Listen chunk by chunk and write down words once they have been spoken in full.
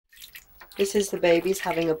This is the babies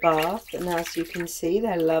having a bath, and as you can see,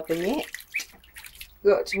 they're loving it.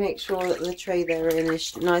 You've got to make sure that the tray they're in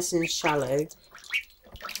is nice and shallow.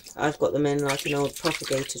 I've got them in like an old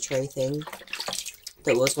propagator tray thing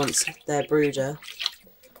that was once their brooder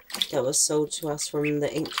that was sold to us from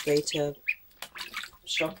the incubator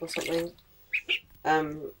shop or something.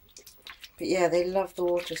 But yeah, they love the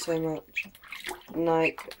water so much. And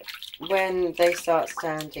like when they start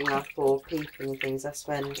standing up or peeping and things, that's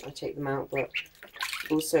when I take them out. But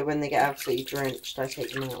also when they get absolutely drenched, I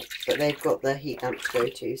take them out. But they've got the heat lamp to go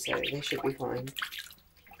to, so they should be fine.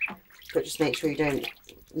 But just make sure you don't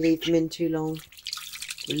leave them in too long.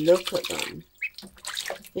 Look at them.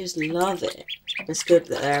 They just love it. It's good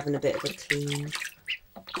that they're having a bit of a clean.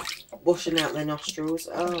 Washing out their nostrils.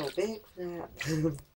 Oh, big flap.